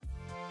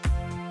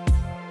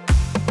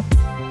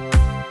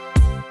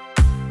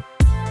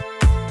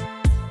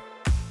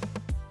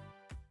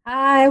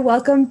Hi,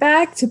 welcome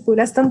back to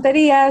Puras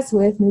Tonterías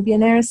with Nubia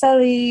and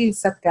Araceli.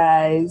 What's up,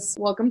 guys?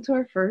 Welcome to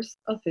our first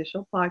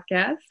official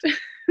podcast.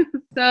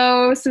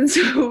 So, since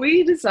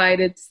we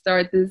decided to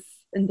start this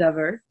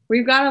endeavor,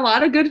 we've got a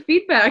lot of good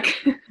feedback.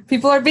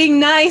 People are being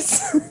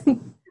nice.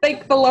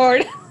 Thank the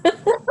Lord.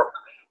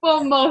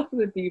 Well, most of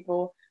the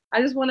people. I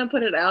just want to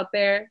put it out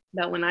there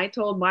that when I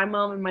told my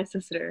mom and my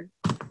sister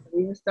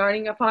we were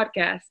starting a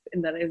podcast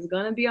and that it was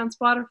going to be on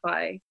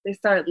Spotify, they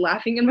started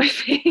laughing in my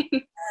face.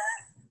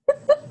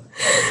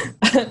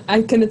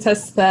 I can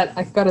attest to that.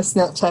 I've got a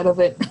Snapchat of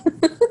it.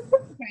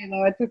 Okay,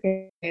 no, it's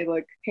okay.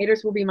 Look,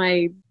 haters will be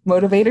my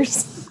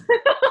Motivators.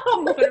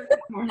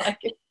 more like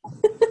it.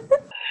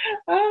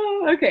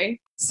 Oh, okay.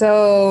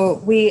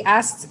 So we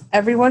asked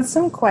everyone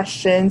some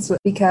questions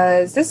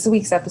because this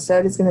week's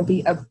episode is going to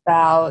be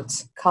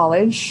about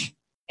college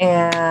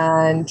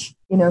and,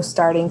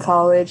 starting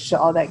college,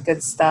 all that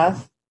good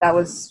stuff. That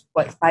was,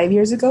 5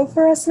 years ago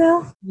for us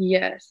now?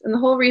 Yes. And the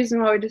whole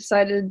reason why we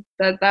decided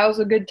that was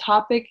a good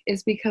topic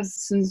is because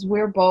since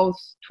we're both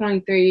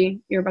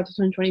 23, you're about to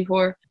turn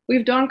 24,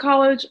 we've done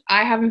college.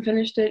 I haven't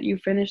finished it. You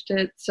finished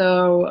it.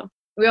 So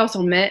we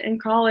also met in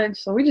college.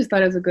 So we just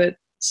thought it was a good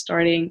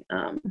starting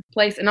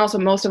place. And also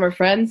most of our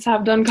friends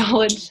have done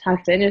college,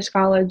 have finished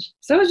college.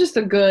 So it was just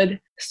a good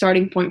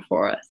starting point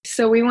for us.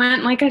 So we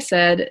went, like I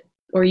said,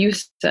 or you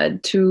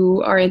said,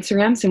 to our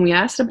Instagrams and we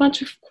asked a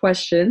bunch of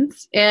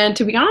questions. And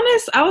to be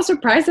honest, I was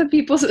surprised that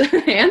people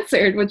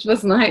answered, which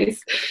was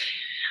nice.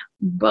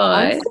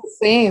 But Honestly,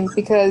 same,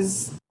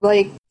 because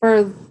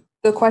for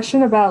the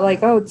question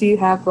about do you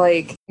have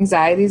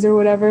anxieties or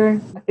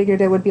whatever, I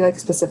figured it would be a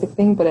specific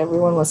thing, but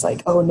everyone was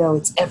like, oh no,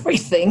 it's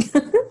everything.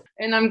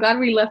 And I'm glad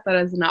we left that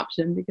as an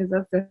option because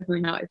that's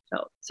definitely how I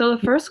felt. So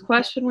the first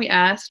question we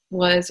asked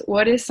was,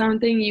 what is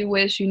something you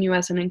wish you knew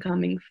as an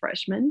incoming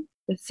freshman?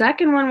 The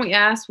second one we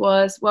asked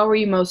was, what were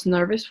you most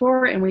nervous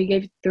for? And we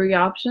gave 3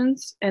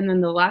 options. And then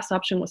the last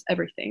option was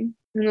everything.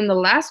 And then the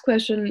last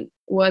question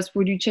was,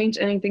 would you change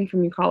anything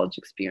from your college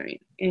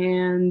experience?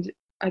 And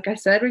like I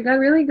said, we got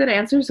really good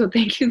answers. So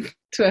thank you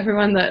to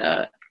everyone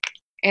that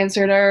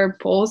answered our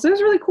polls. It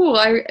was really cool.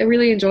 I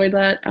really enjoyed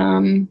that.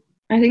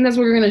 I think that's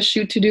what we're going to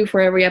shoot to do for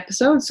every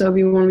episode. So if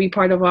you want to be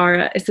part of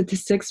our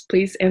statistics,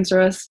 please answer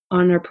us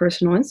on our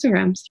personal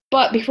Instagrams.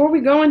 But before we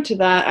go into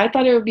that, I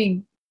thought it would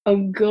be a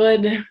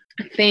good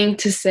thing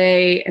to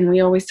say, and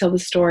we always tell the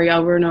story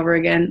over and over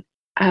again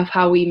of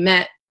how we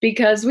met,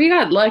 because we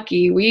got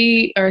lucky.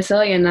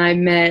 Araceli and I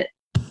met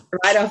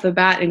right off the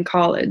bat in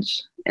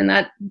college. And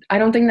that, I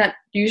don't think that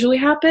usually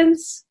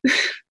happens,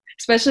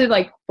 especially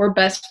we're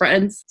best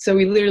friends. So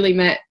we literally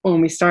met when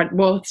we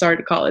both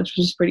started college,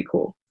 which is pretty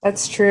cool.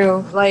 That's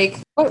true.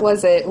 What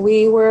was it?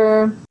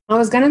 I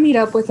was going to meet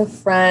up with a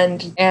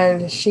friend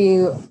and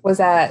she was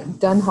at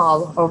Dunn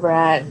Hall over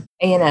at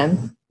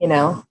A&M,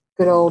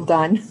 good old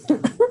Dunn.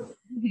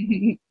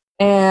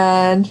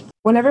 And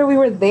whenever we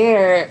were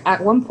there,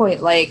 at one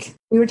point,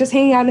 we were just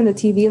hanging out in the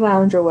TV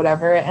lounge or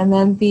whatever. And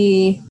then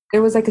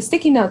there was a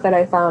sticky note that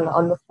I found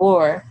on the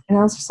floor. And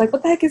I was just like,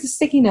 what the heck is a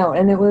sticky note?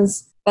 And it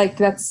was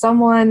that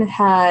someone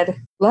had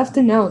left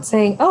a note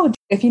saying, oh,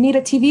 if you need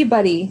a TV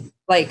buddy,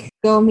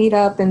 go meet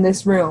up in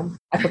this room.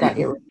 I forgot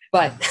your room,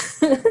 but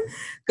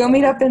go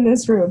meet up in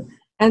this room.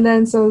 And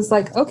then so it was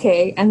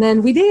okay. And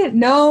then we didn't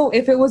know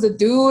if it was a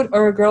dude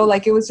or a girl.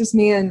 It was just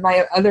me and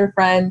my other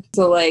friend.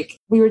 So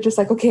we were just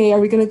okay, are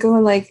we going to go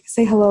and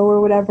say hello or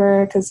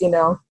whatever? Because,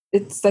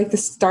 it's the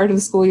start of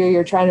the school year.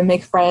 You're trying to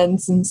make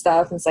friends and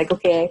stuff. And it's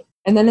okay.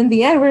 And then in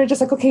the end, we were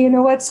just okay, you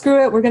know what?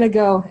 Screw it. We're going to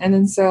go. And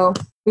then so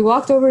we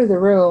walked over to the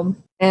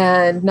room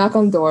and knocked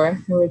on the door.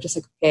 And we were just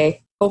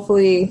okay,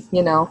 hopefully,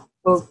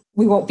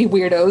 we won't be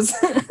weirdos.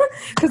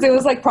 Because it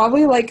was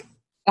probably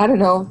I don't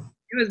know,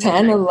 It was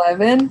 10,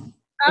 11.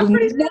 I'm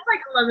pretty sure it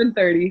was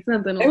 11:30,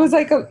 something. It was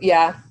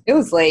it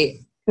was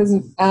late. Because,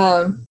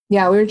 we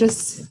were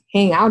just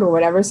hanging out or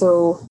whatever.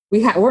 So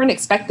we weren't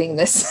expecting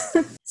this.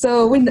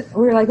 So we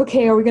were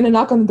okay, are we going to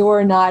knock on the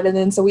door or not? And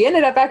then so we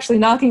ended up actually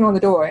knocking on the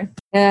door.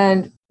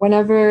 And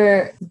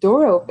whenever the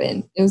door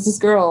opened, it was this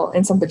girl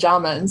in some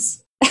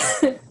pajamas.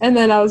 And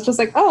then I was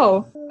just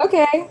oh,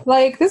 okay,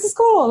 this is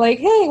cool.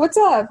 Hey, what's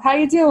up? How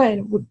you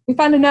doing? We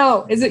found a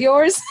note. Is it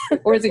yours?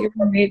 Or is it your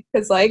roommate?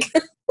 Because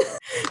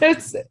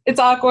it's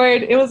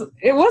awkward. It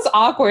was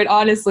awkward,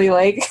 honestly.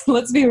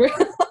 Let's be real.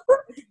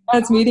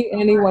 That's meeting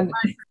anyone.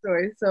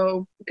 Story.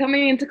 So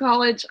coming into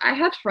college, I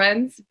had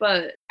friends,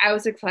 but I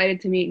was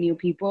excited to meet new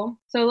people.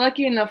 So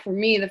lucky enough for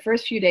me, the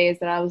first few days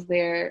that I was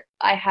there,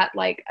 I had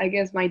I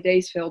guess my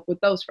days filled with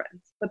those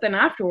friends. But then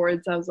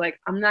afterwards, I was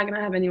I'm not going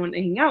to have anyone to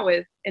hang out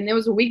with. And it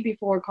was a week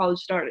before college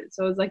started.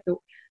 So it was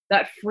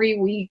that free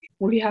week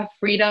where you have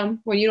freedom.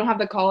 When you don't have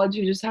the college,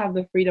 you just have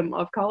the freedom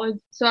of college.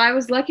 So I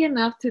was lucky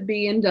enough to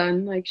be in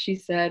Dunn, like she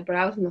said, but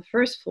I was on the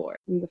first floor.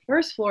 In the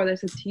first floor,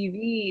 there's a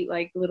TV,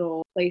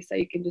 little place that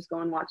you can just go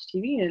and watch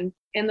TV in.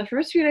 And the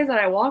first few days that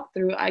I walked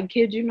through, I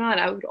kid you not,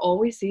 I would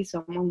always see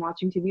someone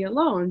watching TV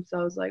alone. So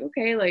I was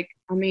okay,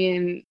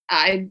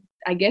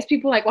 I guess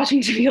people like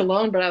watching TV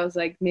alone, but I was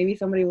maybe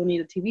somebody will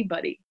need a TV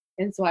buddy.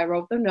 And so I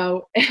wrote the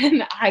note,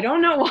 and I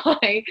don't know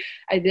why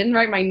I didn't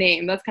write my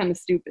name. That's kind of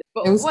stupid.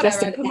 But It was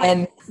whatever. just an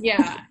N.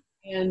 Yeah.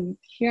 And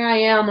here I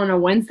am on a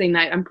Wednesday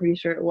night, I'm pretty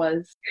sure it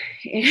was.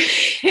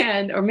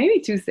 And or maybe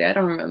Tuesday, I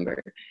don't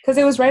remember. Because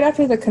it was right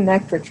after the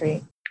Connect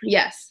retreat.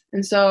 Yes.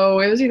 And so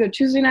it was either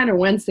Tuesday night or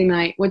Wednesday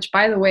night, which,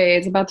 by the way,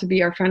 is about to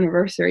be our friend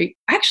anniversary.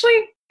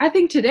 Actually, I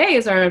think today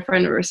is our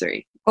friend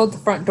anniversary. Hold the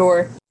front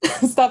door.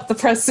 Stop the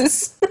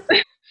presses.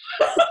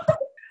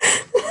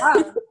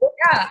 Wow.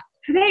 Yeah.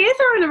 Today is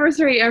our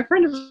anniversary, our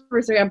friend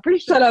anniversary. I'm pretty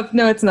sure. Shut up.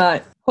 No, it's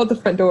not. Hold the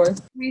front door.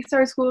 We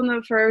start school on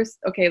the 1st.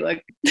 Okay, look.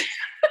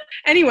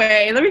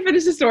 Anyway, let me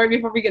finish the story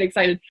before we get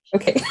excited.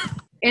 Okay.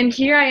 And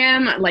here I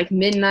am at like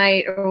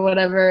midnight or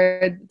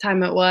whatever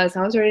time it was.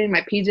 I was already in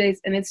my PJs.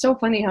 And it's so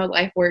funny how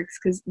life works,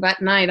 because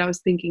that night I was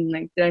thinking,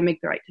 like, did I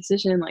make the right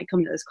decision? Like,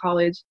 come to this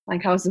college?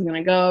 Like, how's this going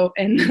to go?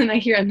 And then I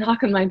hear a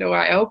knock on my door.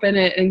 I open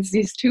it, and it's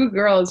these two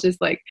girls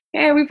just like,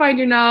 hey, we find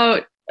your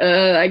note.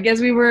 I guess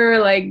we were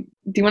like,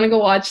 do you want to go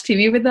watch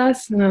TV with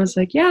us? And I was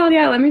like, yeah,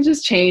 let me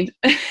just change.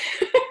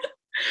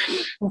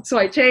 So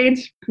I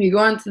changed. We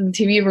go into the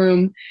TV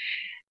room.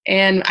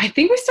 And I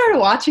think we started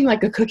watching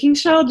like a cooking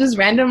show just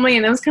randomly,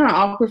 and it was kind of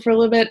awkward for a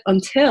little bit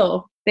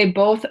until they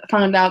both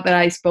found out that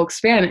I spoke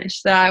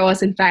Spanish, that I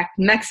was in fact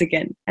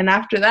Mexican. And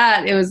after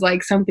that, it was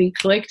like something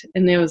clicked,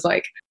 and it was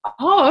like,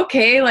 oh,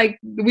 okay, like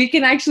we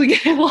can actually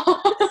get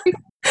along.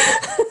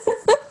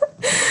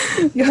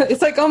 Yeah,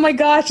 it's like, oh my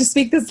gosh, you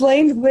speak this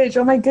language.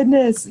 Oh my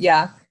goodness.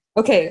 Yeah.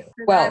 Okay.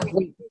 Well,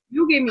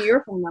 you gave me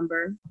your phone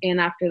number,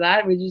 and after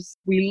that, we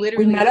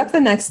literally met up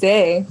the next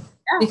day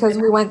because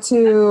we went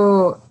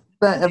to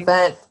the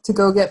event to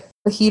go get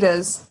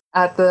fajitas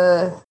at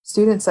the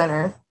student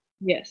center.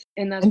 Yes.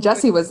 And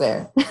Jessie was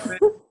there.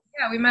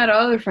 Yeah, we met our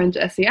other friend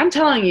Jessie. I'm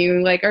telling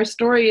you, like, our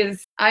story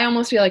is, I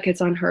almost feel like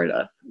it's unheard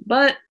of.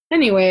 But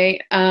anyway,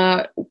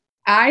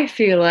 I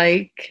feel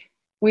like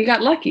we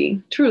got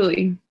lucky,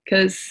 truly,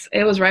 because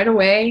it was right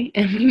away,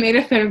 and we made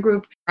a friend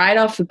group right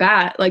off the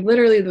bat, like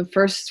literally the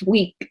first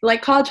week.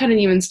 Like, college hadn't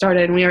even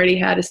started, and we already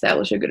had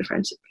established a good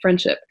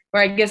friendship.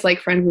 Or I guess like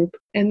friend group.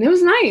 And it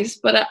was nice.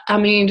 But I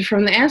mean,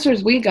 from the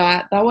answers we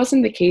got, that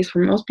wasn't the case for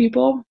most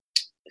people.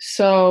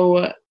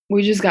 So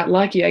we just got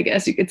lucky, I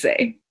guess you could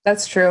say.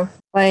 That's true.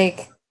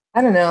 Like,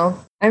 I don't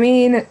know. I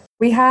mean,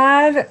 we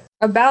had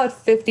about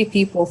 50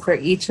 people for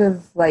each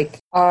of like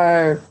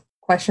our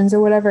questions or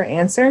whatever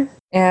answer.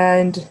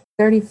 And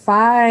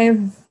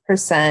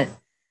 35%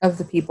 of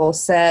the people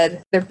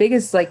said their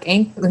biggest like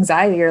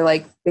anxiety or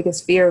like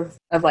biggest fear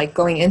of like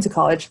going into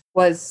college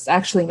was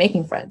actually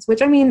making friends,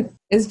 which I mean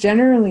is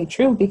generally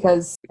true,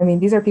 because I mean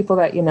these are people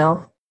that you're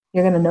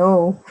gonna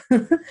know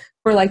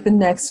for like the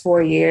next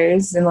 4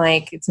 years, and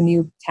like it's a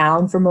new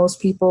town for most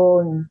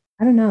people, and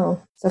I don't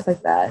know, stuff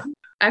like that.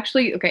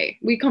 Actually, okay,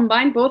 we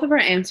combined both of our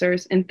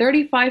answers, and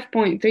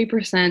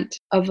 35.3%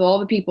 of all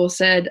the people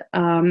said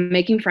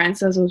making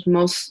friends, as was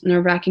most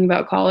nerve-wracking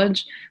about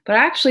college. But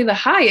actually, the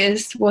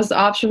highest was the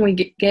option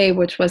we gave,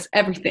 which was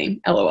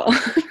everything, LOL.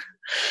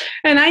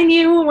 And I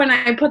knew when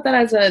I put that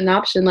as an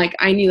option, like,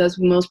 I knew that's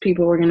what most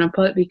people were going to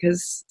put,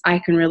 because I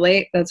can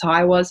relate. That's how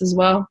I was as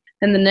well.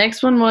 And the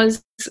next one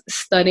was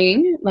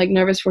studying, like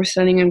nervous for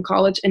studying in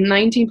college, and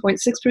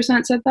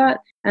 19.6% said that.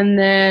 And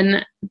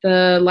then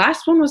the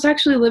last one was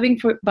actually living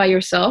by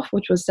yourself,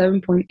 which was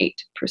 7.8%.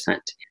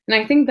 And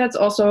I think that's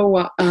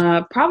also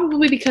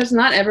probably because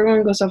not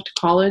everyone goes off to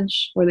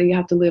college where you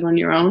have to live on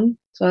your own.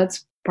 So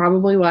that's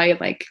probably why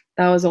like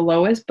that was the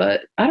lowest.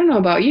 But I don't know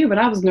about you, but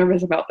I was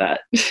nervous about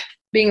that.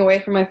 Being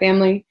away from my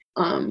family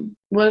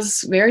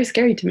was very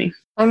scary to me.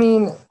 I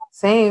mean,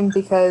 same,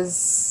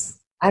 because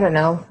I don't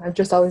know. I've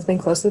just always been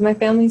close with my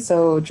family,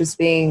 so just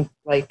being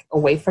like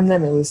away from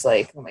them, it was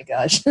like, oh my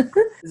gosh, this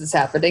is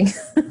happening.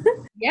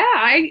 Yeah,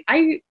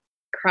 I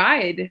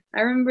cried.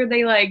 I remember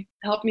they like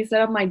helped me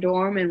set up my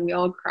dorm, and we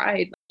all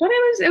cried. But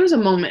it was a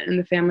moment in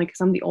the family,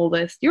 because I'm the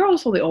oldest. You're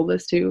also the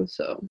oldest too,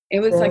 so it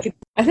was like.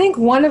 I think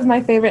one of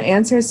my favorite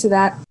answers to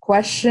that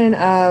question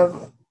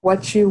of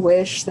what you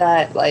wish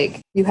that like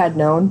you had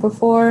known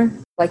before,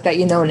 like that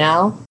you know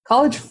now,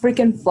 college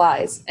freaking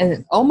flies.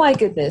 And oh my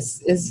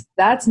goodness,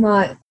 that's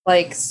not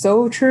like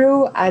so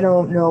true. I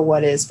don't know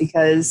what is,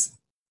 because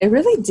it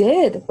really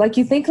did. Like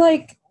you think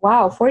like,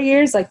 wow, 4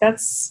 years, like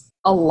that's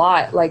a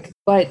lot. Like,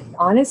 but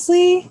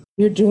honestly,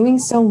 you're doing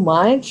so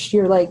much.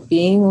 You're like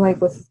being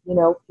like with,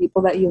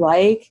 people that you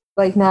like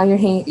now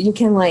you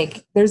can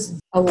like, there's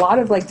a lot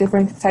of like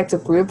different types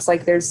of groups.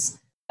 Like there's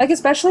like,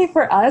 especially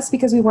for us,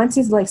 because we went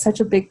to like such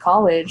a big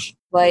college,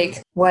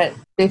 like what,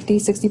 50,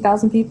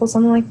 60,000 people,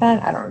 something like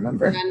that. I don't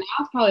remember. Yeah, now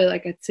it's probably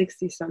like at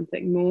 60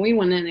 something. When we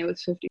went in, it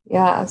was 50.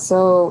 Yeah.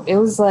 So it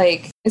was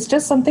like, it's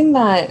just something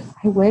that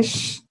I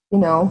wish,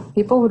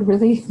 people would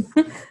really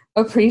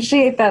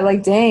appreciate that.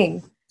 Like,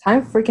 dang,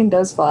 time freaking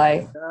does fly.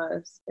 It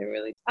does. It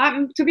really.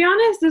 To be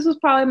honest, this was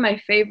probably my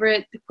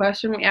favorite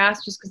question we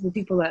asked, just because the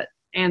people that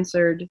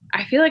answered,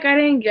 I feel like I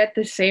didn't get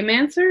the same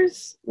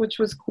answers, which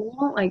was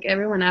cool. Like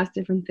everyone asked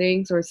different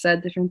things or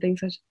said different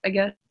things, I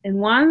guess. And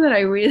one that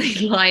I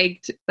really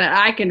liked that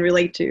I can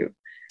relate to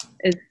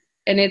is,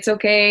 and it's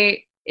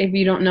okay if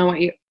you don't know what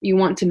you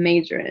want to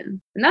major in.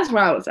 And that's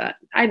where I was at.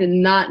 I did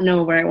not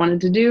know what I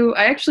wanted to do.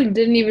 I actually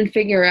didn't even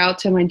figure it out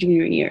till my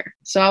junior year.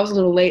 So I was a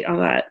little late on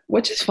that,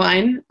 which is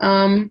fine.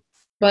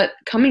 But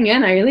coming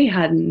in, I really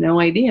had no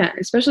idea,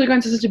 especially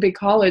going to such a big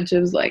college. It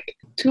was like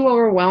too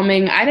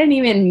overwhelming. I didn't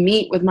even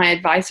meet with my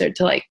advisor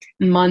till like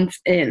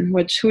months in,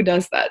 which who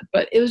does that?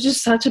 But it was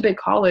just such a big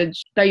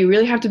college that you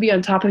really have to be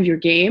on top of your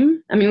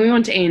game. I mean, we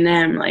went to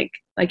A&M, like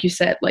you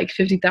said, like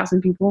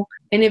 50,000 people.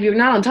 And if you're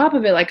not on top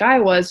of it like I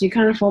was, you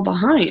kind of fall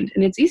behind.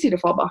 And it's easy to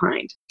fall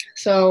behind.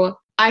 So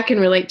I can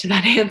relate to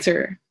that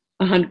answer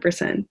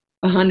 100%.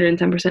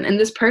 110%. And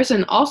this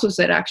person also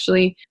said,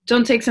 actually,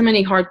 don't take so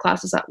many hard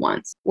classes at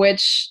once,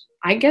 which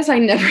I guess I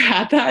never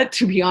had that,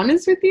 to be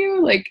honest with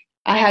you. Like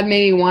I had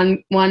maybe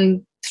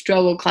one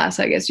struggle class,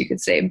 I guess you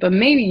could say, but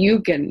maybe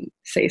you can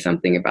say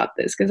something about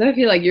this because I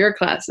feel like your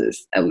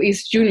classes, at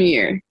least junior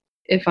year,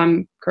 if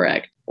I'm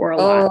correct, or a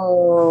lot.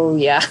 Oh,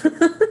 yeah.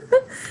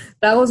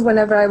 That was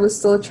whenever I was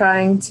still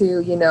trying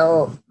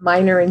to,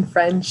 minor in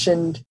French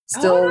and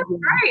still. Oh, that's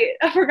right.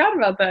 I forgot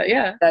about that.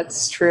 Yeah.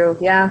 That's true.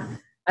 Yeah.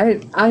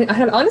 I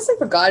had honestly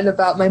forgotten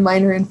about my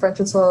minor in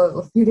French until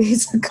a few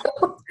days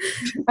ago.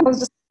 I was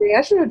just thinking,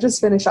 I should have just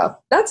finished off.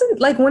 That's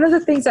like one of the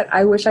things that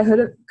I wish I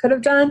could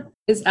have done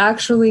is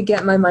actually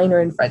get my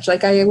minor in French.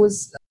 Like it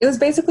was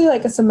basically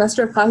like a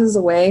semester of classes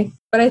away,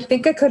 but I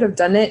think I could have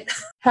done it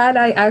had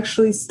I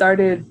actually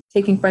started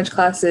taking French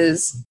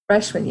classes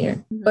freshman year.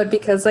 Mm-hmm. But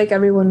because like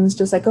everyone was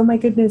just like, oh my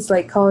goodness,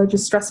 like college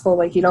is stressful,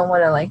 like you don't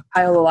want to like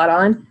pile a lot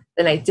on,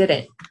 then I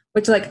didn't.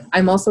 Which, like,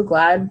 I'm also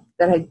glad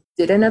that I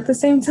didn't at the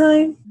same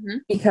time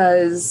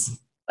because,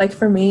 like,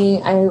 for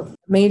me, I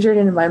majored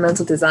in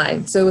environmental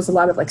design. So it was a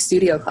lot of, like,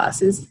 studio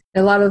classes.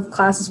 And a lot of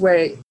classes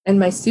where, in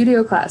my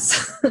studio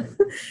class,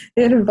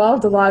 it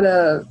involved a lot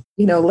of,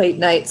 late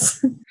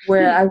nights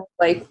where I would,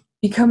 like,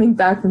 be coming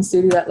back from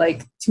studio at,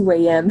 like, 2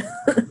 a.m.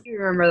 You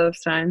remember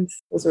those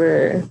times. Those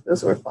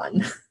were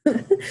fun.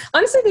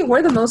 Honestly, they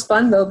were the most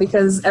fun, though,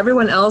 because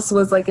everyone else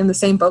was, like, in the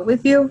same boat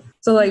with you.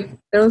 So, like,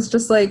 there was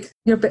just, like,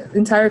 your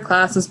entire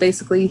class was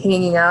basically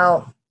hanging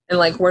out and,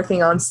 like,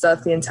 working on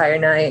stuff the entire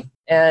night.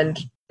 And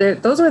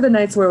those were the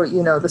nights where,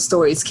 the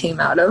stories came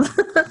out of.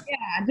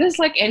 Yeah, just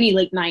like any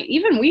late night.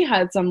 Even we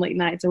had some late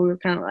nights and we were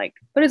kind of like,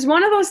 but it's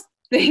one of those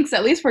things,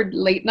 at least for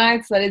late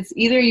nights, that it's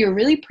either you're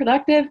really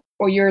productive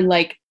or you're,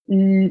 like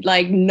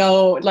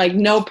no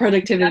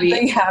productivity.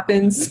 Nothing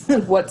happens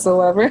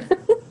whatsoever.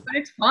 But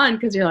it's fun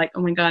because you're like,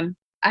 oh my God,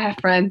 I have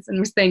friends and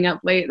we're staying up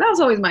late. That was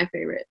always my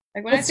favorite.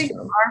 Like when I think of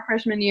our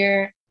freshman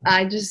year,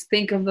 I just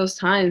think of those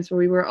times where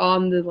we were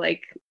on the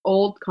like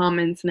old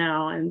commons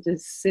now and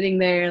just sitting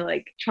there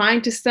like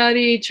trying to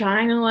study,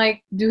 trying to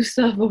like do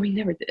stuff, but we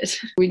never did.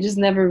 We just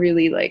never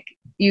really like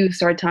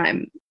used our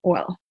time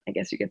well, I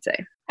guess you could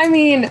say. I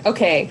mean,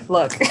 okay,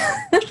 look.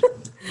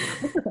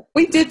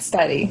 We did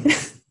study.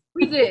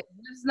 We did.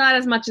 Just not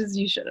as much as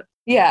you should have.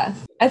 Yeah.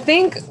 I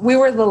think we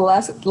were the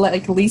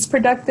least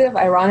productive,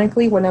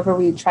 ironically, whenever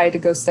we tried to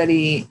go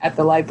study at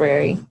the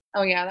library.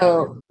 Oh yeah, that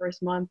was the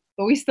first month.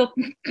 But we still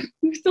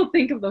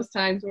think of those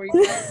times where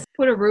you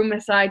put a room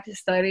aside to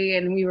study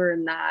and we were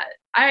not.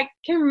 I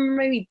can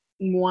remember maybe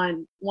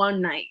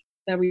one night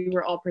that we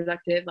were all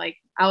productive. Like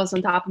I was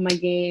on top of my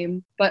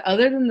game. But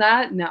other than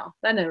that, no,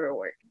 that never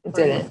worked. It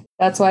didn't.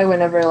 That's why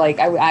whenever like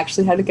I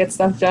actually had to get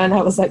stuff done,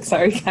 I was like,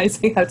 sorry guys,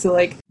 I have to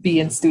like be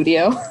in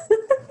studio.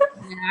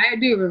 Yeah, I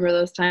do remember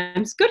those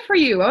times. Good for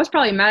you. I was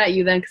probably mad at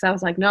you then because I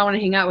was like, no, I want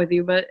to hang out with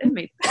you, but it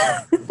made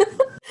sense.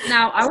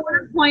 Now, I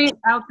want to point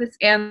out this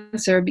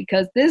answer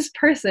because this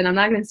person, I'm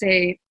not going to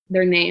say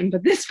their name,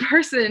 but this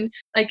person,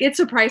 like it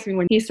surprised me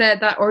when he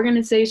said that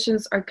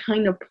organizations are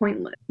kind of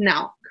pointless.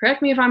 Now,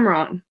 correct me if I'm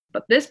wrong,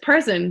 but this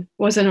person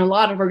was in a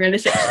lot of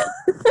organizations.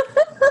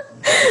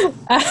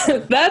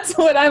 That's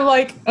what I'm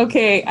like,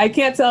 okay, I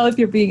can't tell if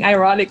you're being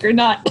ironic or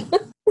not.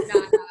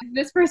 If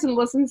this person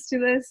listens to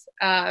this,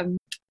 I'm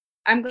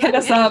glad. Hit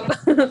us up.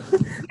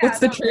 What's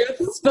the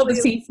truth? Spill the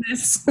tea,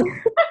 sis.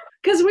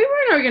 Because we were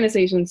in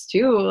organizations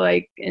too,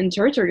 like in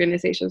church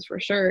organizations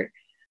for sure.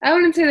 I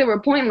wouldn't say they were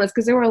pointless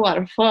because they were a lot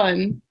of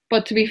fun.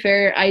 But to be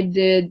fair, I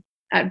did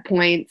at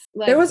points.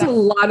 Like, there was a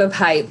lot of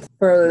hype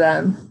for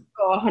them.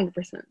 Oh, 100%.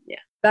 Yeah.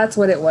 That's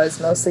what it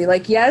was mostly.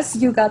 Like, yes,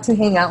 you got to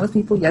hang out with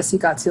people. Yes, you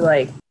got to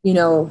like,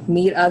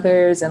 meet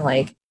others and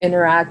like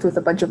interact with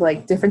a bunch of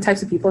like different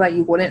types of people that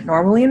you wouldn't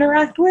normally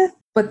interact with.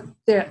 But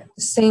there, at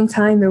the same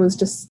time, there was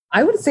just,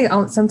 I would say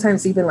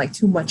sometimes even like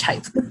too much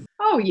hype.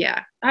 Oh,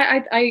 yeah.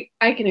 I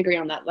can agree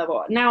on that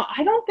level. Now,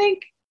 I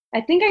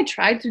think I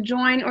tried to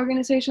join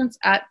organizations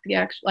at the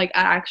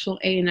actual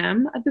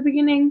A&M at the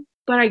beginning.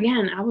 But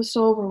again, I was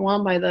so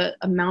overwhelmed by the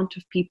amount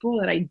of people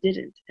that I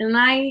didn't. And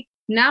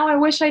now I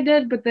wish I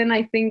did, but then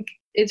I think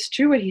it's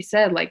true what he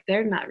said. Like,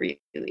 they're not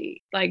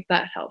really like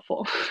that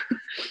helpful.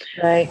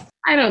 Right.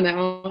 I don't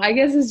know. I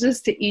guess it's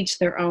just to each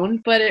their own.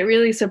 But it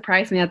really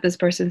surprised me that this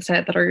person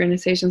said that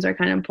organizations are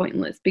kind of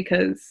pointless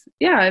because,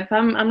 yeah, if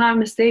I'm not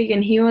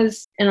mistaken, he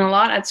was in a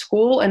lot at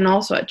school and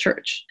also at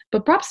church.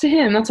 But props to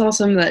him. That's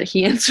awesome that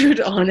he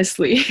answered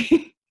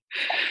honestly.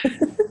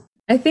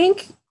 I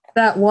think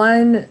that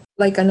one,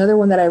 like another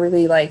one that I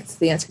really liked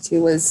the answer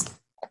to was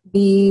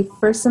the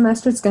first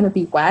semester is going to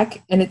be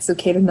whack and it's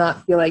okay to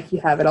not feel like you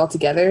have it all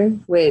together,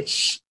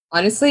 which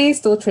honestly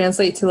still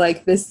translate to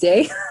like this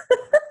day.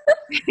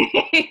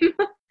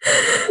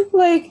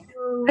 Like,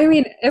 I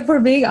mean, if we're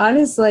being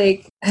honest,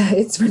 like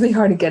it's really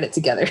hard to get it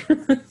together.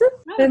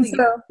 And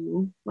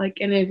so, like,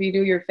 and if you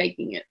do, you're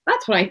faking it.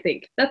 That's what I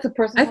think. That's a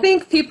personal. I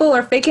think people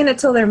are faking it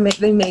till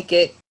they make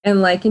it,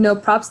 and like, you know,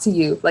 props to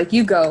you. Like,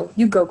 you go,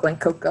 Glen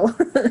Coco.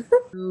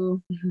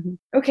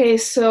 Okay,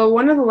 so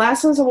one of the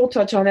last ones that we'll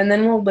touch on, and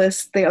then we'll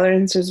list the other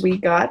answers we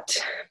got.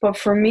 But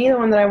for me, the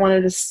one that I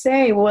wanted to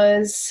say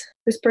was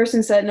this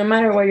person said, no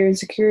matter what your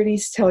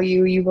insecurities tell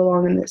you, you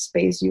belong in the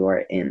space you are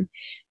in.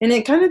 And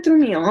it kind of threw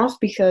me off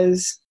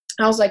because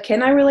I was like,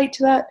 can I relate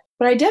to that?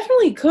 But I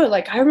definitely could.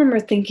 Like, I remember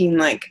thinking,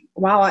 like,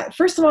 wow,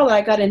 first of all, that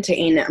I got into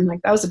A&M.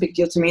 Like, that was a big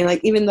deal to me.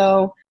 Like, even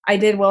though I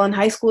did well in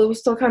high school, it was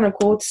still kind of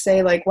cool to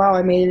say, like, wow,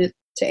 I made it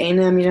to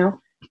A&M, you know?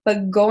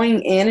 But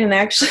going in and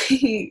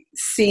actually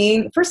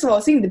seeing, first of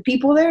all, seeing the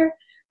people there,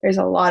 there's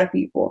a lot of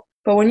people.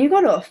 But when you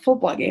go to a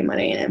football game at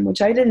A&M,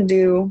 which I didn't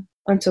do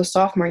until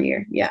sophomore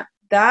year, yeah,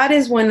 that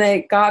is when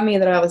it got me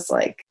that I was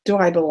like, do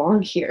I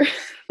belong here?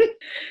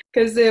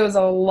 Because there was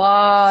a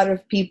lot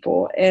of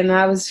people and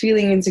I was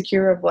feeling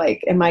insecure of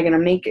like, am I going to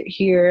make it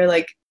here?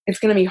 Like, it's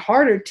going to be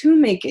harder to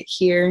make it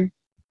here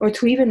or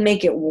to even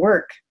make it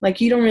work.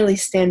 Like, you don't really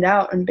stand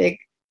out in big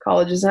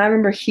colleges. And I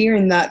remember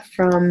hearing that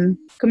from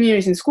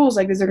communities and schools,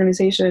 like this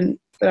organization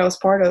that I was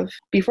part of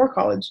before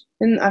college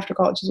and after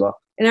college as well.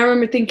 And I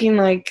remember thinking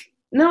like,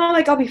 no,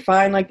 like I'll be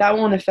fine. Like that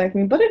won't affect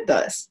me, but it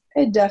does.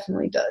 It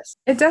definitely does.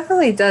 It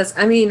definitely does.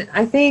 I mean,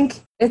 I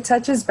think it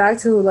touches back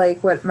to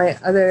like what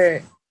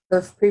the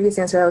previous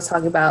answer I was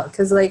talking about,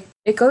 because like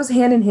it goes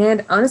hand in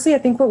hand. Honestly, I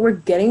think what we're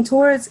getting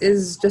towards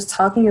is just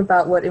talking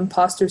about what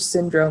imposter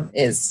syndrome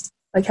is.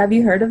 Like, have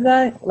you heard of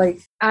that?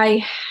 Like,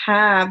 I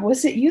have.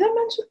 Was it you that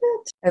mentioned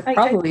it? It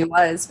probably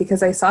was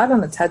because I saw it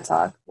on a TED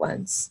Talk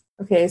once.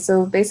 Okay,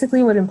 so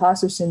basically what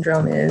imposter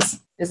syndrome is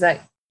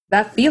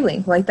that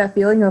feeling, like that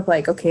feeling of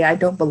like, okay, I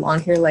don't belong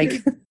here. Like,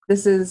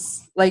 this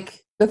is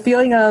like the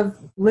feeling of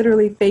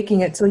literally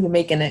faking it till you're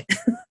making it.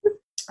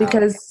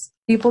 Because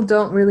people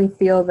don't really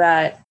feel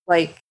that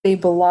like they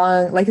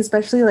belong, like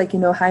especially like, you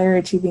know, higher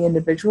achieving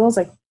individuals,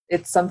 like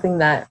it's something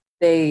that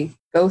they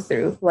go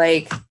through.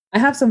 Like, I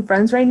have some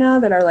friends right now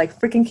that are like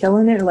freaking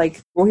killing it,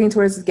 like working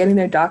towards getting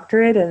their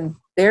doctorate, and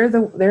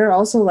they're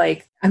also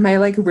like, am I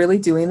like really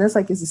doing this?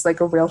 Like, is this like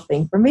a real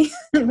thing for me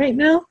right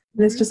now?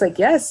 And it's just like,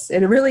 yes,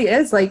 it really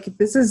is. Like,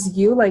 this is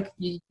you, like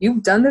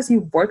you've done this,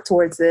 you've worked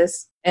towards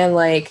this, and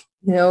like,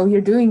 you know,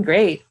 you're doing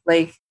great.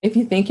 Like, if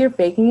you think you're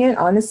faking it,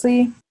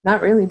 honestly,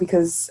 not really,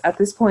 because at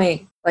this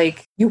point,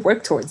 like, you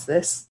work towards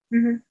this.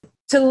 Mm-hmm.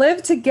 To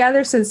live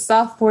together since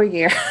sophomore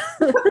year.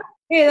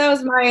 Hey, that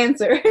was my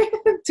answer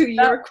to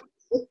your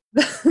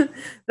question.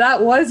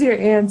 That was your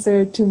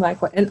answer to my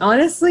question. And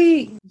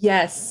honestly,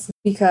 yes,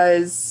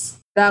 because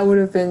that would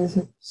have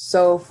been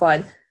so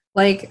fun.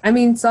 Like, I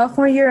mean,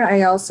 sophomore year,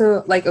 I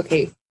also, like,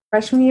 okay,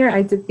 freshman year,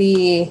 I did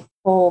the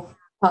whole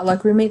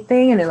potluck roommate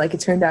thing, and it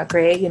turned out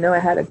great. You know, I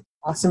had an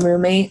awesome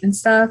roommate and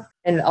stuff.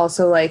 And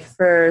also, like,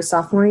 for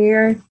sophomore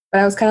year, but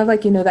I was kind of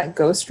like, you know, that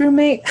ghost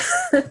roommate.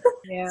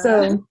 Yeah.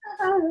 So,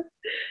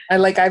 I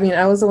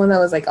was the one that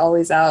was, like,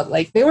 always out.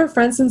 Like, they were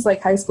friends since,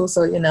 like, high school,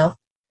 so, you know,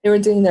 they were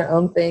doing their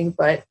own thing.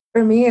 But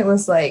for me, it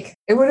was, like,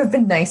 it would have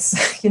been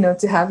nice, you know,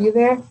 to have you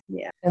there.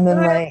 Yeah. And then,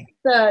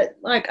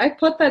 I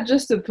put that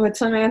just to put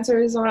some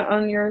answers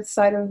on your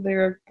side of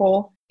your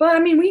poll. But, I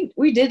mean,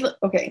 we did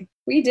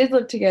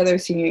live together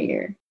senior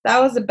year. That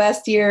was the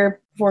best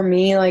year for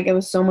me. Like, it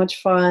was so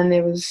much fun.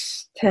 It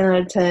was 10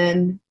 out of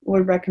 10.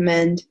 Would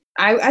recommend.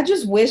 I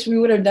just wish we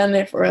would have done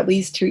it for at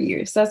least 2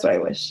 years. That's what I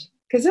wish.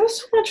 Because it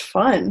was so much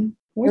fun.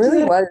 It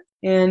really was.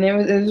 And it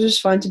was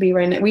just fun to be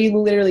right now. We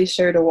literally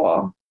shared a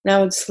wall. And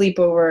I would sleep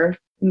over.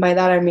 And by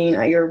that, I mean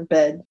at your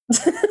bed.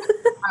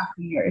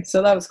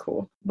 So that was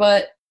cool.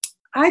 But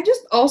I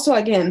just also,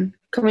 again,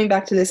 coming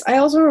back to this, I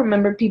also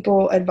remember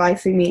people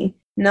advising me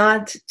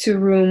not to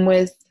room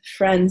with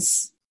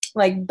friends,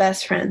 like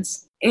best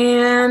friends.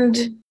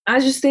 And I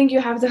just think you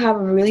have to have a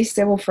really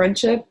stable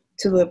friendship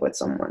to live with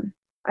someone.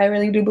 I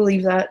really do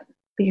believe that,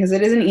 because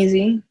it isn't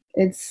easy.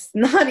 It's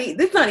not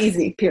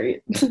easy,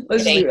 period. Let's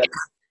just leave it.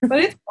 But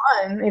it's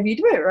fun if you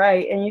do it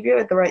right and you do it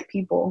with the right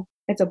people.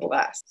 It's a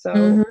blast.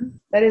 So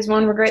That is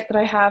one regret that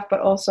I have, but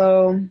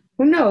also,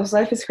 who knows?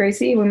 Life is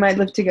crazy. We might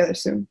live together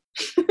soon.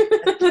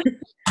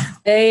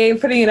 Hey,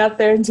 putting it out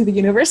there into the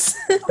universe.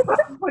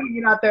 I'm putting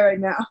it out there right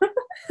now.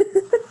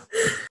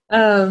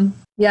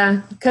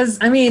 Yeah, because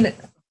I mean,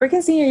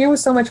 freaking senior year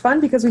was so much fun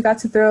because we got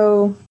to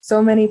throw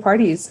so many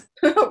parties.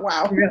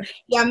 Wow.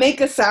 Yeah, make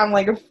us sound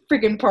like a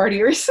freaking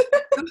partiers.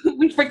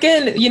 We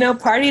freaking, you know,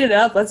 partied it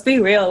up. Let's be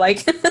real.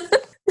 Like, I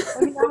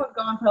mean, I was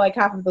gone for like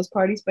half of those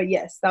parties, but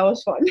yes, that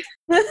was fun.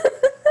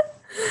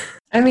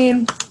 I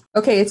mean,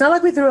 okay, it's not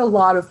like we threw a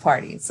lot of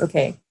parties.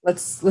 Okay,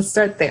 let's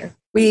start there.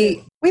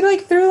 We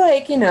like threw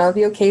like, you know,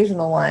 the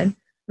occasional one.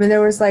 I mean,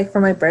 there was like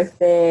for my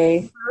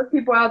birthday. There were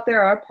people out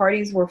there, our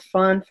parties were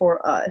fun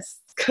for us.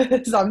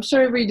 Because I'm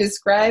sure if we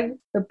describe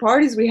the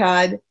parties we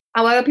had,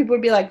 a lot of people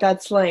would be like,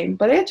 that's lame.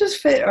 But it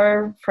just fit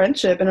our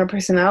friendship and our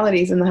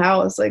personalities in the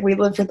house. Like, we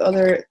lived with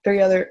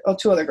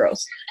two other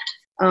girls.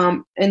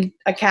 And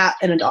a cat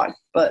and a dog.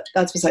 But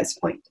that's besides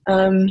the point.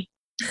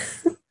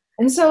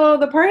 And so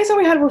the parties that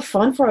we had were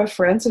fun for our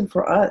friends and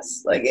for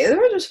us. Like, they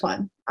were just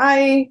fun.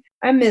 I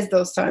miss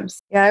those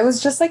times. Yeah, it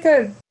was just like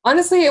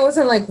honestly, it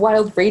wasn't like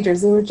wild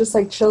ragers. They were just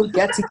like chill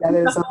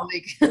get-togethers. I'm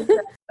like,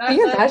 can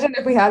you imagine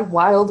if we had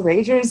wild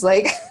ragers?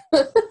 Like, I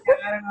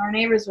don't know, our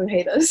neighbors would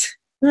hate us.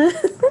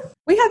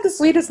 We had the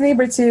sweetest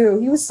neighbor too.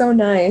 He was so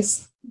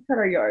nice. He cut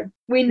our yard.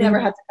 We never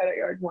had to cut our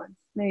yard once.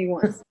 Maybe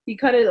once. He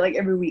cut it like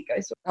every week,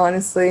 I swear.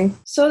 Honestly.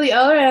 So the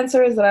other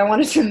answer is that I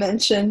wanted to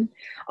mention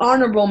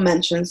honorable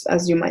mentions,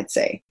 as you might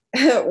say.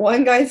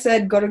 One guy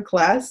said go to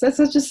class. That's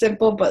such a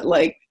simple but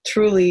like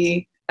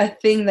truly a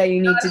thing that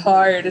you need to do.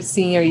 Hard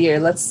senior year.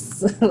 I'm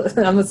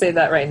gonna say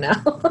that right now.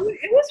 It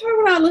was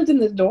hard when I lived in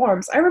the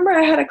dorms. I remember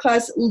I had a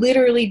class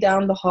literally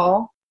down the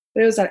hall,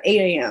 but it was at 8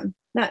 a.m.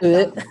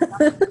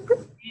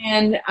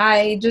 And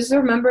I just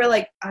remember,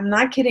 like, I'm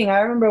not kidding. I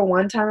remember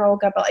one time I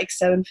woke up at like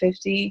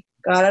 7:50,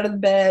 got out of the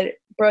bed,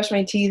 brushed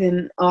my teeth,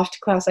 and off to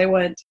class I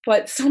went.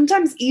 But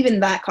sometimes even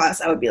that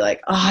class, I would be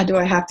like, do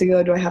I have to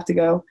go? Do I have to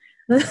go?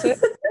 So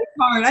it's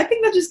hard. I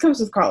think that just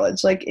comes with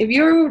college. Like, if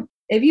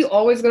you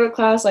always go to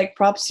class, like,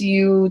 props to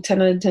you,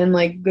 10 out of 10,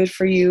 like, good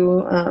for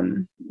you.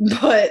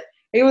 But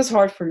it was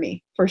hard for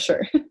me, for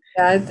sure.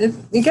 Yeah,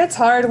 it gets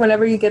hard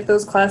whenever you get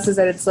those classes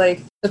that it's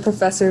like the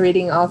professor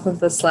reading off of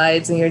the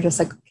slides and you're just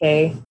like,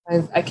 okay,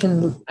 I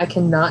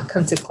cannot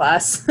come to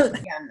class.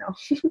 Yeah, no.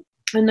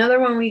 Another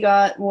one we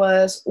got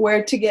was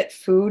where to get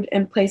food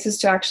and places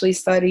to actually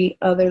study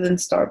other than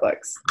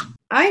Starbucks.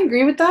 I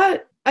agree with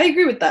that.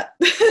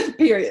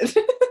 Period.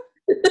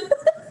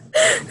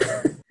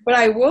 But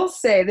I will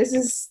say,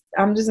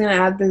 I'm just going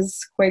to add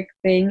this quick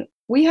thing.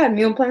 We had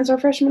meal plans our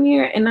freshman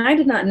year, and I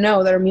did not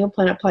know that our meal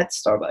plan applied to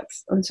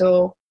Starbucks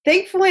until,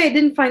 thankfully, I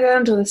didn't find out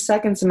until the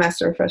second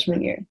semester of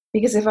freshman year.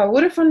 Because if I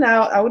would have found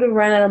out, I would have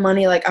run out of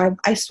money, like,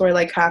 I swear,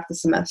 like, half the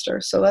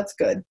semester. So that's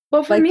good.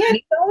 But for like me,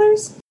 dining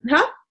dollars?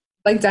 Huh?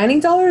 Like dining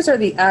dollars or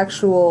the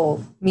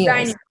actual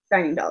meals?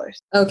 Dining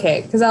dollars.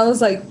 Okay, because I was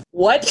like,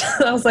 what?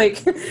 I was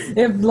like,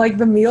 if like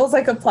the meals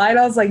like applied,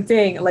 I was like,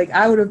 dang, like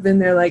I would have been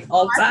there like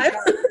all the time.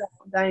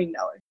 Dining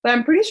dollars. But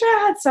I'm pretty sure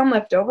I had some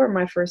left over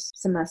my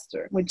first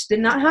semester, which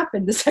did not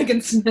happen the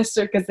second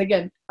semester because,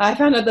 again, I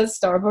found out that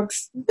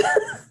Starbucks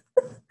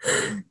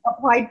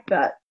applied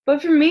that.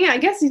 But for me, I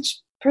guess each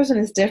person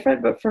is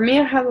different, but for me,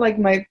 I had like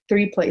my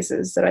 3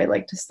 places that I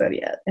like to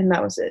study at, and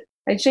that was it.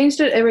 I changed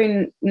it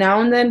every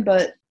now and then,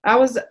 but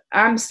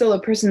I'm still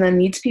a person that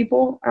needs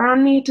people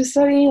around me to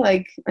study.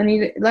 Like, I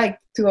need like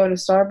to go to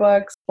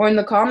Starbucks, or in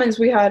the Commons,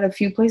 we had a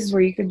few places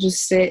where you could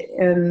just sit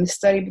and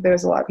study, but there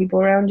was a lot of people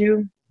around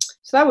you.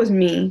 So that was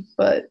me,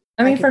 but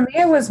I mean, for me,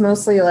 it was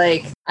mostly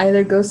like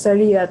either go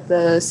study at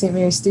the St.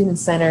 Mary's Student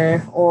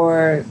Center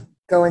or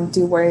go and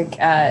do work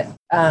at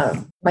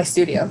my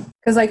studio.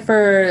 Because like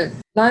for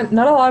not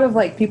a lot of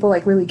like people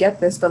like really get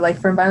this, but like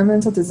for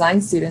environmental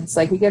design students,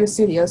 like we get a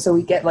studio, so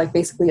we get like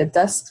basically a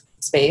desk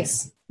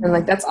space, and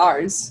like that's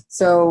ours.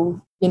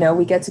 So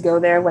we get to go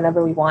there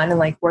whenever we want and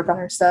like work on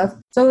our stuff.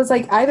 So it's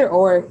like either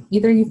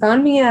you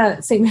found me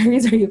at St.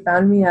 Mary's or you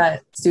found me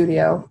at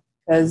studio.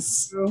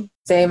 Because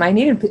same, I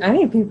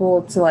need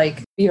people to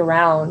like be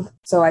around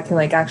so I can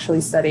like actually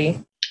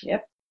study.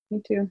 Yep,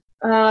 me too.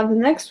 The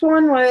next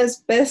one was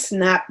best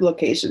nap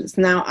locations.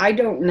 Now, I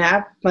don't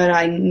nap, but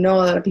I know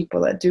a lot of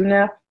people that do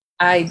nap.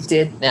 I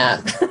did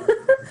nap.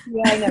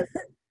 Yeah, I know.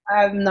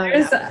 I'm not.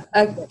 There's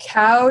a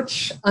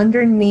couch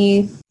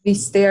underneath the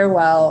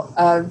stairwell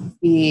of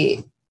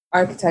the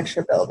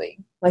architecture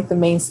building, like the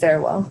main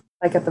stairwell,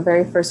 like at the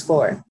very first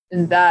floor.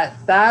 And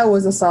that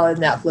was a solid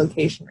nap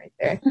location right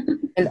there.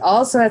 And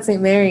also at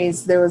St.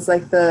 Mary's, there was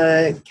like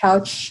the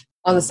couch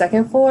on the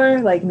second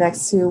floor, like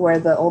next to where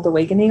the Old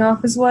Awakening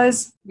office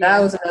was. Yeah.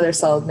 That was another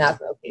solid nap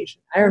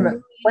location. I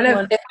remember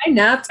if I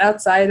napped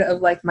outside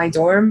of like my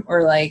dorm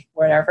or like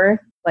wherever,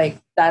 like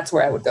that's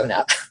where I would go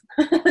nap.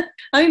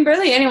 I mean,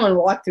 barely anyone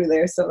walked through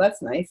there, so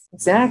that's nice.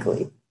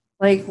 Exactly.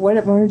 Like,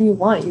 what more do you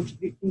want?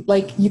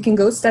 You can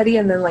go study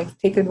and then, like,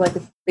 take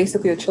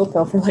basically a chill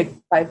pill for, like,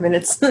 5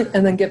 minutes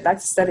and then get back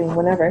to studying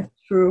whenever.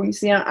 True. You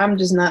see, I'm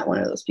just not one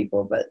of those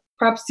people, but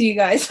props to you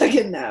guys. I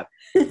can nap.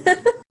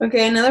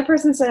 Okay, another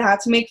person said how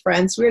to make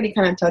friends. We already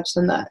kind of touched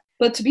on that.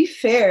 But to be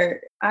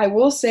fair, I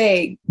will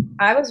say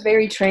I was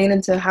very trained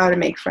into how to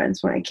make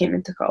friends when I came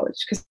into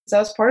college because I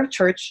was part of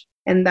church.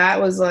 And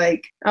that was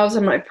like, I was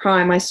in my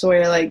prime, I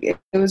swear. Like, it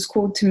was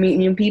cool to meet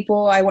new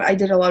people. I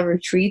did a lot of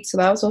retreats, so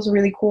that was also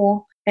really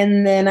cool.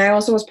 And then I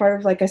also was part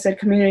of, like I said,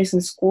 communities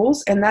and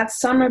schools. And that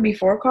summer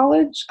before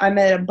college, I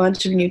met a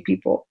bunch of new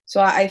people.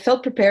 So I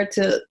felt prepared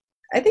to,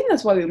 I think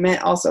that's why we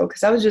met also,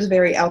 because I was just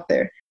very out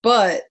there.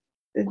 But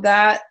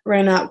that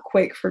ran out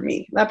quick for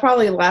me. That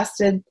probably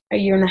lasted a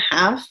year and a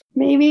half,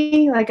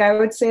 maybe. Like I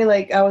would say,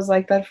 like I was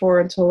like that for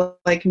until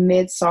like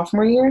mid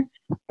sophomore year.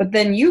 But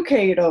then you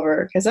carried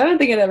over because I don't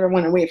think it ever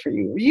went away for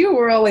you. You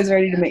were always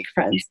ready to make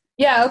friends.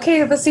 Yeah,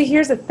 okay, but see,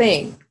 here's the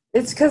thing.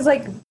 It's because,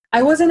 like,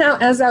 I wasn't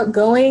as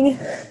outgoing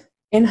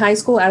in high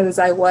school as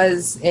I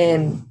was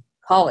in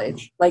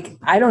college. Like,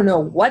 I don't know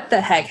what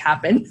the heck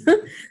happened,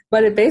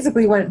 but it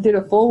basically did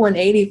a full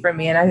 180 for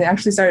me, and I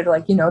actually started,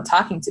 like,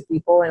 talking to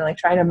people and, like,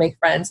 trying to make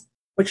friends,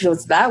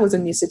 that was a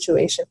new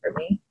situation for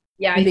me.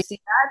 Yeah, you see,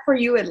 that for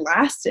you, it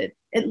lasted.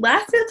 It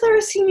lasted till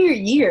our senior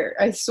year,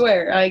 I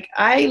swear. Like,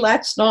 I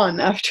latched on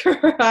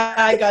after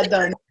I got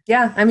done.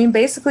 Yeah, I mean,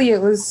 basically it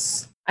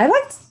was, I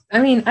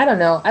don't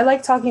know. I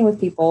like talking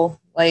with people.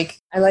 Like,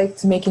 I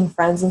liked making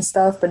friends and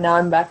stuff, but now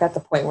I'm back at the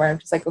point where I'm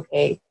just like,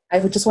 okay, I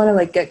would just want to,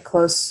 like, get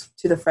close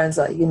to the friends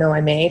that,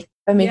 I made. If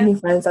I make new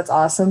friends, that's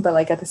awesome. But,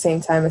 like, at the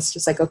same time, it's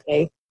just like,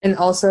 okay. And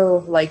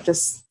also, like,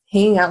 just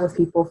hanging out with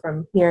people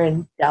from here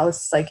in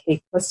Dallas, is like,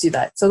 hey, let's do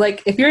that. So,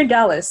 like, if you're in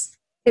Dallas,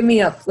 hit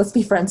me up. Let's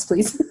be friends,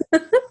 please.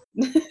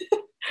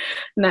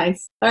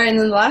 Nice. All right, and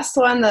then the last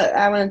one that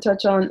I want to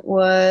touch on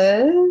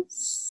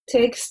was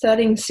take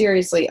studying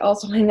seriously.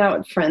 Also hang out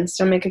with friends.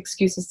 Don't make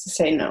excuses to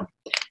say no.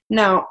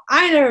 Now,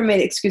 I never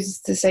made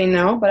excuses to say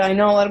no, but I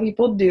know a lot of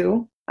people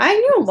do. I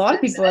knew a lot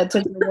of people that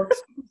took their work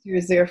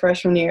seriously their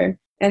freshman year.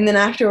 And then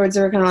afterwards,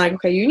 they were kind of like,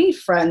 okay, you need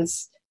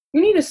friends.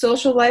 You need a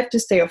social life to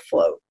stay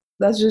afloat.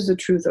 That's just the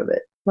truth of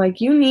it.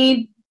 Like, you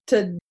need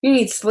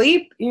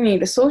sleep, you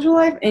need a social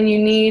life, and you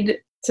need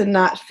to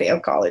not fail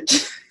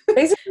college.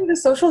 Basically, the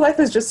social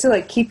life is just to,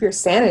 like, keep your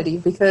sanity,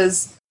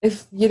 because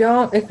if you're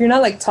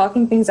not, like,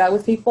 talking things out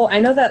with people, I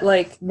know that,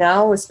 like,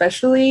 now,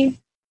 especially,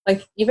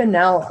 like, even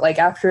now, like,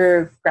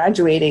 after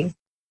graduating,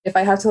 if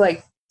I have to,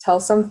 like, tell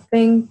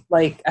something,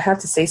 like, I have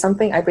to say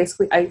something,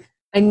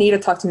 I need to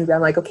talk to me.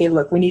 I'm like, okay,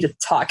 look, we need to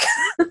talk.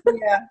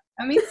 Yeah,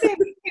 I mean, same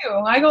with you.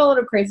 I go a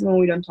little crazy when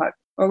we don't talk,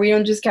 or we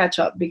don't just catch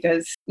up,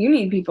 because you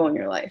need people in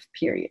your life,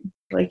 period.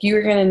 Like,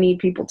 you're going to need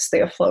people to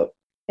stay afloat.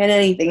 And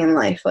anything in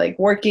life, like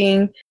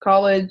working,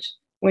 college,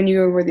 when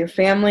you're with your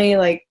family,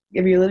 like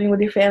if you're living with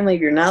your family,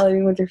 if you're not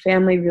living with your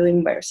family, if you're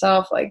living by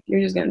yourself, like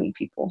you're just going to need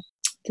people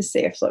to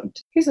stay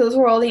afloat. Okay, so those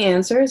were all the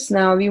answers.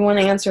 Now, if you want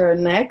to answer our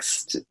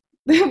next,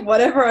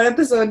 whatever our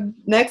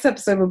next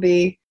episode will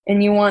be,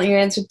 and you want your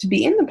answer to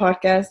be in the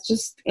podcast,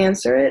 just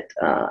answer it.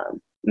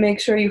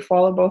 Make sure you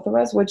follow both of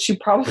us, which you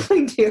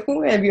probably do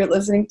if you're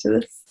listening to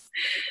this.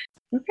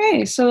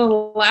 Okay, so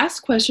the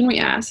last question we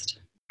asked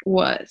it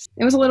was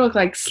a little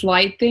like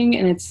slight thing,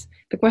 and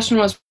the question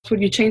was,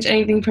 would you change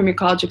anything from your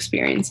college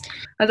experience?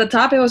 At the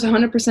top, it was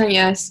 100%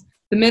 yes.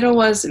 The middle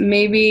was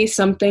maybe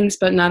some things,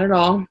 but not at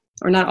all,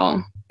 or not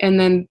all. And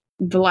then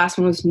the last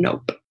one was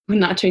nope, would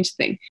not change a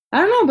thing. I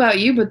don't know about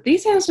you, but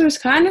these answers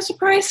kind of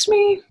surprised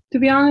me, to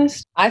be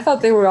honest. I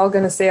thought they were all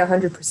going to say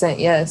 100%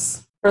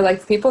 yes. For,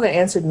 like, people that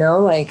answered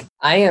no, like,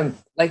 I am,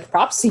 like,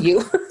 props to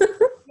you.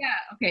 Yeah,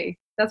 okay.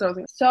 That's what I was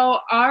thinking. So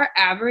our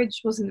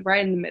average was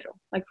right in the middle,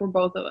 like for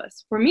both of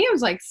us. For me, it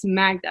was like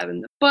smack dab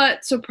in the.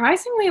 But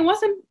surprisingly, it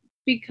wasn't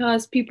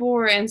because people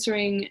were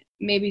answering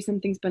maybe some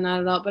things, but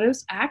not at all. But it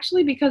was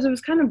actually because it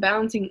was kind of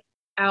balancing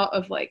out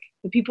of, like,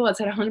 the people that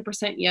said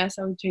 100% yes,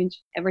 I would change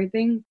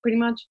everything pretty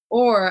much,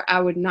 or I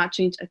would not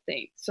change a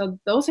thing. So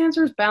those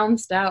answers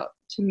balanced out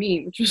to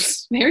me, which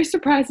was very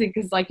surprising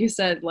because, like you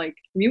said, like,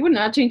 if you would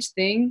not change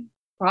thing,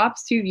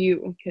 props to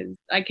you, because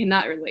I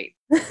cannot relate.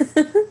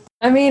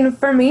 I mean,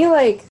 for me,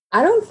 like,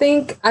 I don't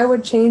think I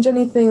would change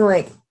anything,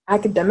 like,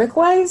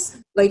 academic-wise.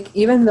 Like,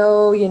 even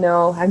though,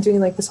 I'm doing,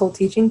 like, this whole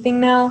teaching thing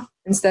now,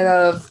 instead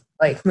of,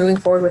 like, moving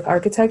forward with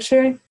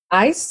architecture,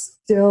 I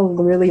still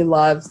really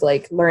loved,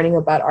 like, learning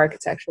about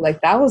architecture.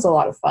 Like, that was a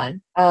lot of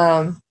fun.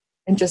 And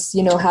just,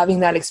 having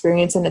that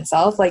experience in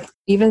itself, like,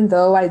 even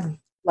though I'm,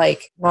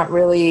 like, not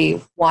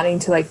really wanting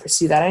to, like,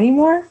 pursue that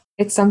anymore,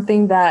 it's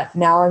something that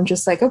now I'm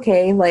just like,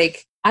 okay,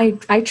 like,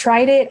 I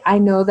tried it. I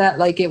know that,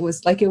 like, it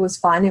was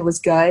fun. It was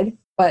good,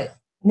 but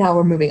now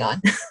we're moving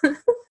on.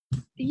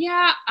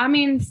 Yeah, I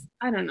mean,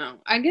 I don't know.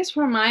 I guess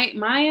for my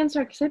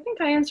answer, because I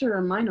think I answered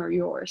on mine or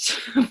yours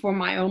for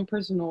my own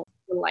personal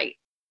delight.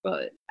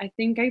 But I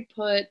think I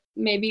put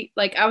maybe,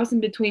 like, I was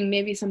in between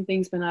maybe some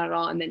things, but not at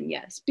all, and then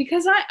yes.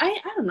 Because I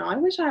don't know. I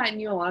wish I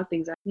knew a lot of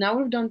things. Now I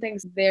would have done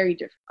things very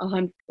different.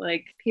 100,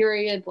 like,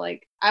 period.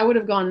 Like, I would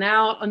have gone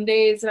out on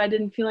days that I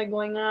didn't feel like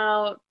going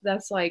out.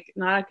 That's, like,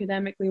 not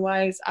academically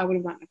wise. I would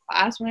have gone to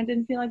class when I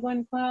didn't feel like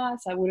going to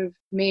class. I would have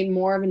made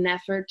more of an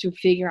effort to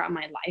figure out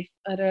my life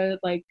at a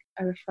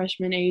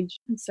freshman age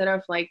instead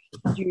of, like,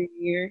 junior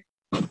year.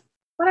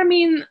 But I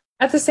mean,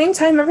 at the same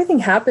time, everything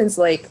happens,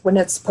 like, when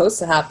it's supposed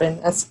to happen,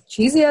 as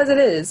cheesy as it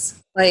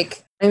is.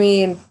 Like, I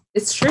mean,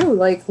 it's true.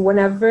 Like,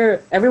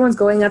 whenever everyone's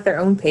going at their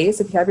own pace,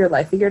 if you have your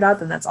life figured out,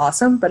 then that's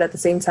awesome. But at the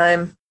same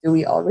time, do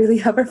we all really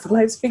have our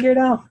lives figured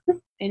out?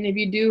 And if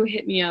you do,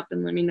 hit me up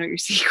and let me know your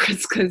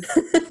secrets, because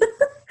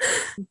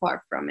I'm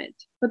far from it.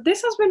 But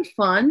this has been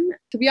fun.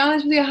 To be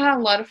honest with you, I had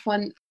a lot of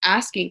fun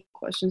asking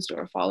questions to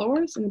our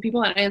followers, and the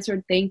people that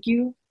answered, thank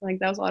you. Like,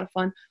 that was a lot of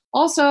fun.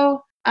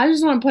 Also, I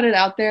just want to put it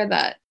out there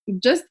that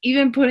just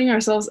even putting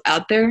ourselves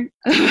out there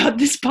about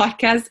this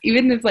podcast,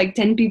 even if like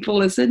 10 people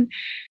listen,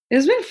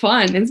 it's been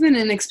fun. It's been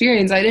an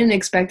experience. I didn't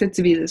expect it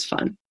to be this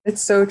fun.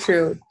 It's so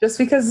true. Just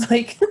because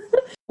like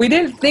we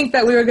didn't think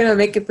that we were gonna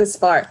make it this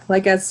far.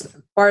 Like as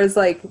far as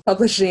like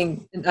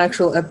publishing an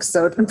actual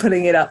episode and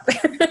putting it out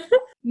there.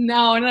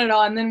 No, not at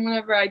all. And then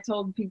whenever I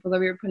told people that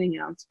we were putting it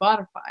on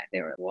Spotify,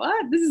 they were,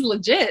 what? This is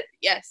legit.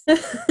 Yes.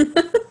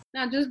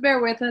 Now, just bear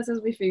with us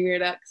as we figure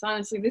it out. Because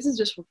honestly, this is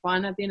just for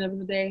fun at the end of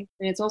the day.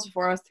 And it's also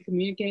for us to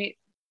communicate.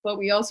 But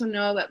we also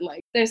know that,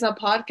 like, there's a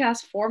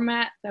podcast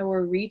format that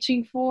we're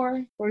reaching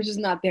for. We're just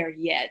not there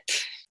yet.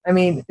 I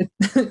mean,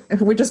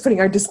 we're just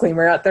putting our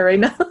disclaimer out there right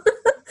now.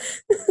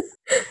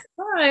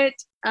 But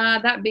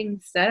that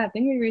being said, I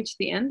think we reached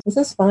the end. This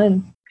is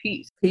fun.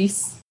 Peace.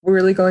 Peace. We're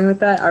really going with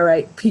that? All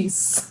right.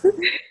 Peace.